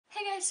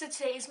So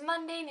today is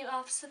Monday, new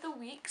office of the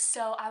week,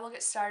 so I will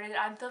get started.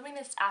 I'm filming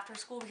this after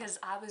school because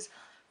I was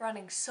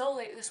running so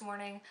late this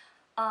morning.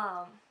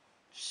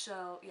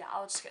 So yeah,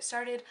 I'll just get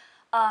started.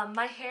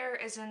 My hair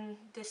is in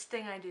this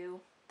thing I do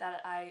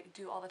that I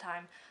do all the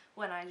time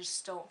when I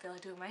just don't feel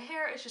like doing my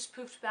hair. It's just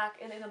poofed back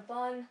and in a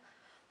bun.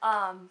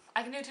 I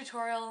can do a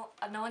tutorial.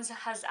 No one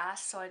has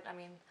asked, so I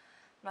mean,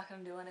 I'm not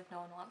gonna do one if no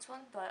one wants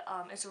one, but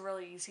it's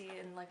really easy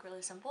and like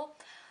really simple.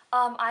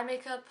 Eye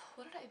makeup,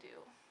 what did I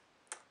do?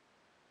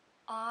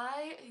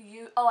 I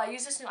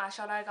use this new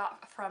eyeshadow I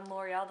got from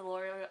L'Oreal, the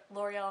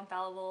L'Oreal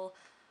Infallible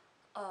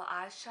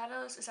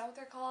eyeshadows. Is that what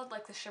they're called?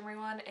 Like the shimmery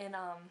one in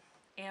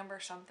amber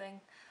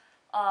something.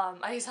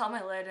 I use it on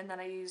my lid, and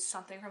then I use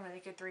something from the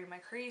Naked 3 in my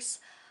crease.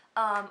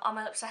 On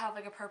my lips I have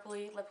like a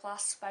purpley lip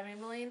gloss by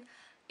Maybelline,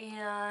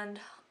 and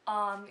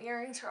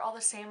earrings are all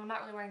the same. I'm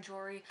not really wearing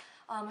jewelry.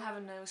 I have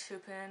a nose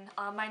hoop in.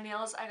 My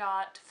nails I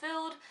got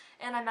filled,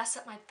 and I messed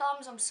up my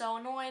thumbs. I'm so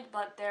annoyed,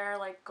 but they're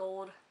like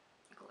gold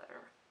glitter.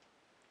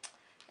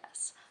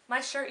 Yes.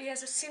 My shirt you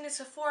guys have seen is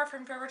Sephora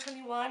from Forever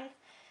 21.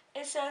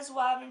 It says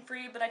wild and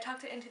free, but I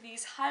tucked it into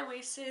these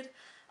high-waisted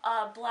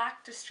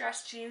black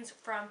distressed jeans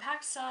from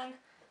PacSun.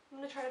 I'm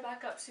going to try to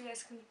back up so you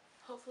guys can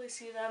hopefully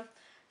see them.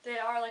 They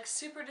are like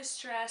super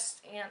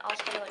distressed, and I'll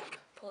try to like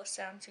pull this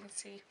down so you can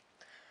see.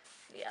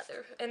 Yeah,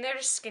 they're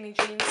just skinny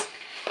jeans.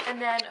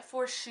 And then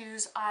for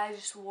shoes, I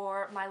just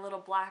wore my little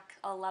black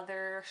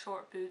leather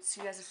short boots.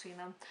 You guys have seen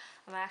them.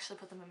 I actually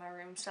put them in my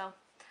room, so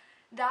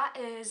that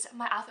is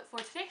my outfit for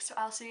today, so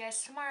I'll see you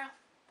guys tomorrow.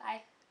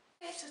 Bye.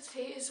 Okay, so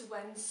today is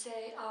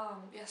Wednesday.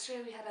 Yesterday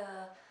we had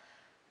a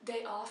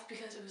day off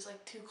because it was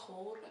like too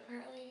cold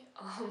apparently.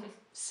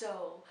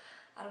 So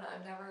I don't know,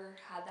 I've never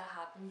had that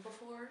happen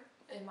before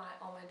in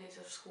all my days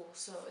of school,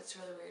 so it's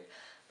really weird.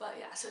 But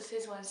yeah, so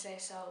today's Wednesday,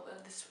 so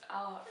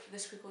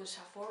this week we'll just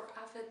have 4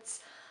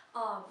 outfits.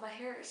 My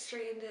hair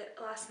straightened it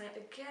last night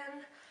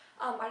again.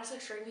 I just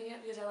like straightening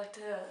it because I like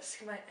to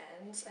see my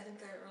ends. I think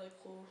they're really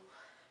cool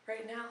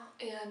right now,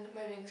 and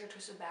my bangs are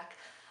twisted back.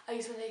 I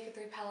use my Naked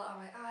 3 palette on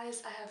my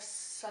eyes. I have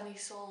Sunny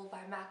Soul by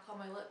MAC on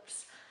my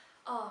lips.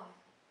 Oh,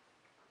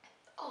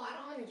 I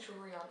don't have any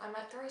jewelry on. I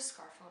might throw a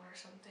scarf on or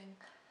something.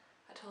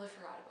 I totally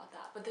forgot about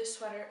that. But this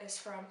sweater is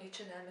from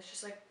H&M. It's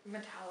just like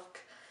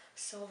metallic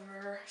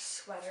silver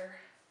sweater.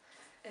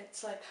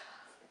 It's like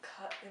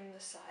cut in the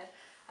side.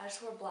 I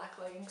just wore black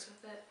leggings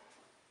with it.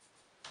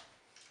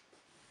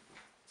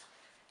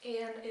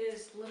 And it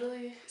is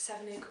literally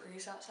 70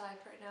 degrees outside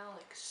right now,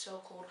 like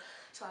so cold.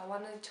 So I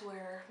wanted to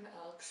wear my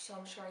Uggs, so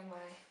I'm showing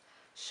my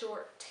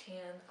short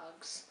tan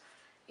Uggs.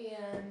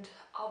 And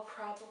I'll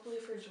probably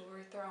for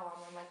jewelry throw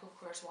on my Michael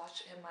Kors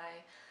watch and my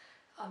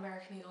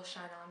American Eagle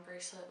Shine On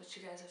bracelet, which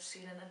you guys have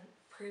seen in the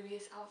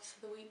previous outfits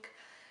of the week,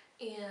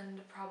 and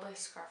probably a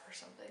scarf or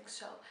something.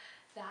 So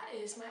that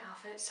is my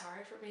outfit.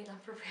 Sorry for being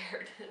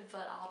unprepared,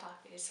 but I'll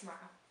talk to you guys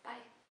tomorrow.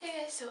 Bye.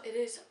 Hey guys, so it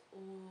is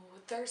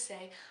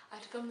Thursday. I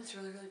have to film this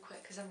really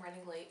quick because I'm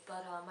running late,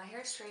 but my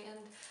hair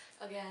straightened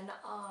again,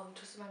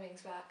 twisted my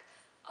bangs back.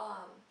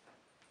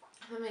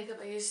 My makeup,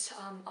 I used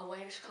a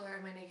whitish color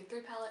in my Naked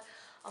 3 palette.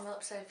 On my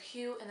lips I have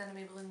Hue and then a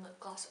Maybelline lip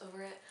gloss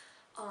over it.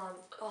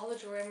 All the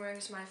jewelry I'm wearing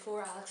is my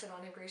 4 Alex and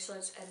Ani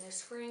bracelets, and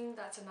this ring,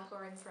 that's a knuckle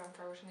ring from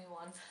Forever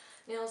 21.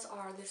 Nails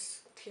are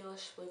this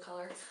tealish blue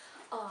color.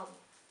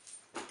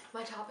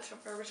 My top is from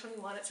Forever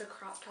 21. It's a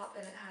crop top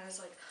and it has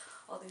like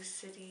all these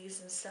cities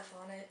and stuff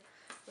on it.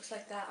 Looks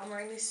like that. I'm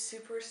wearing these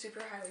super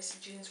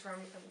high-waisted jeans from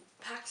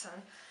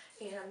PacSun,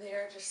 and they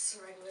are just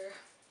regular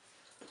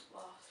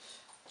wash.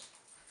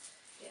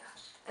 Yeah.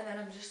 And then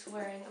I'm just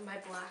wearing my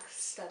black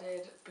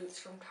studded boots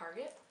from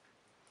Target.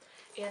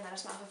 And that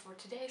is my outfit for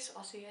today, so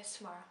I'll see you guys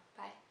tomorrow.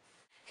 Bye.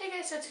 Hey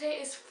guys, so today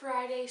is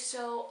Friday,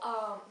 so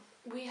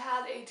we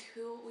have a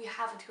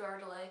 2-hour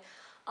delay.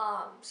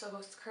 So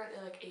it's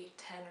currently like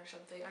 8:10 or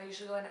something. I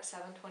usually go in at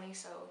 7:20,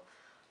 so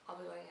I'll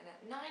be going in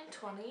at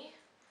 9:20.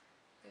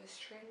 I was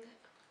trying to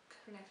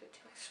connect it to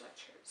my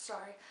sweatshirt.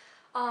 Sorry.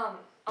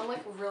 I'm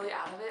like really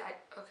out of it.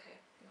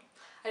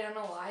 I don't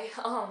know why.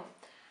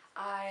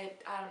 I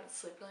don't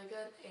sleep really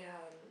good,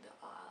 and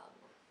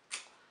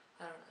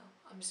I don't know.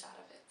 I'm just out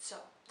of it. So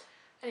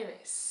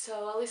anyways,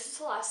 so at least it's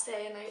the last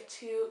day, and I get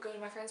to go to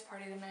my friend's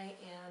party tonight,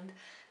 and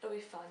it'll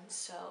be fun.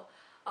 So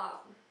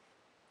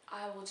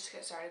I will just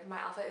get started. My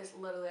outfit is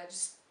literally, I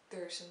just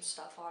threw some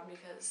stuff on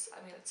because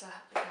I mean it's like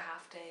a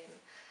half day and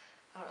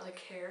I don't really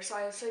care. So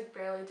I just like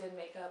barely did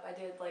makeup. I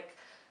did like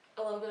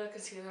a little bit of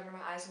concealer under my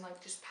eyes and like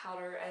just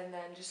powder, and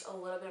then just a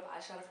little bit of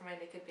eyeshadow from my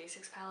Naked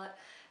Basics palette,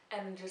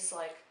 and just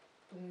like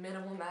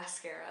minimal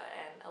mascara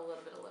and a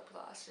little bit of lip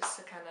gloss just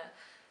to kind of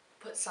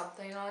put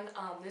something on.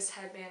 This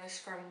headband is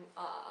from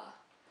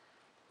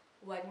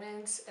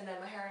Wegmans, and then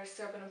my hair is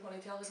up in a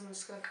ponytail because I'm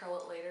just going to curl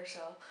it later,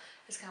 so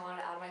I just kind of want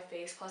it out of my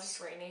face, plus it's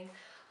raining.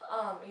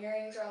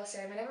 Earrings are all the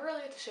same. I never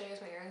really get to show you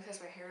guys my earrings because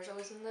my hair is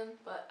always in them,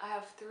 but I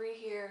have 3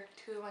 here,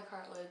 2 in my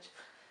cartilage,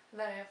 and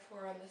then I have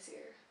 4 on this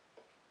ear.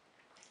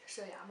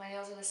 So yeah, my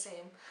nails are the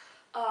same.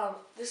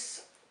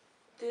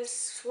 This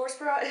sports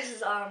bra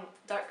is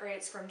dark gray.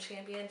 It's from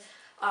Champion.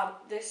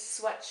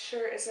 This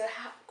sweatshirt is a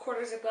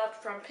quarter zip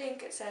up from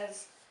Pink. It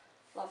says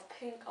Love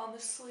Pink on the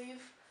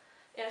sleeve.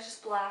 And it's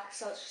just black,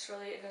 so it's just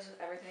really, it goes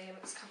with everything and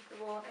it's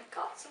comfortable. And I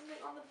got something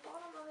on the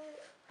bottom of it.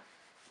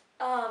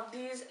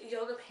 These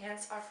yoga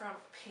pants are from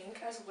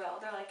Pink as well.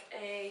 They're like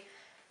a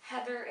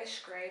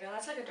heather-ish gray. No,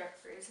 that's like a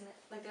dark gray, isn't it?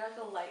 Like they're like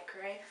a light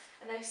gray.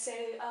 And they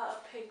say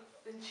pig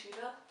and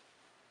cheetah.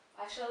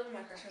 I showed them in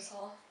my Christmas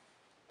haul.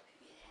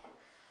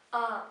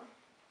 Yeah.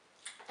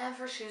 And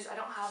for shoes, I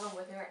don't have them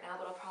with me right now,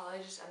 but I'll probably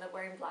just end up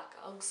wearing black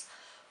Uggs.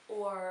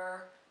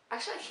 Or,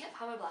 actually I can't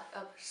find my black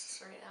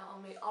Uggs right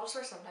now. I'll just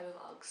wear some type of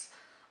Uggs.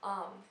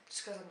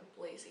 Just because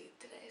I'm lazy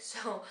today.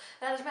 So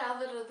that is my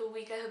outfit of the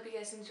week. I hope you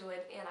guys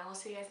enjoyed, and I will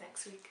see you guys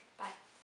next week.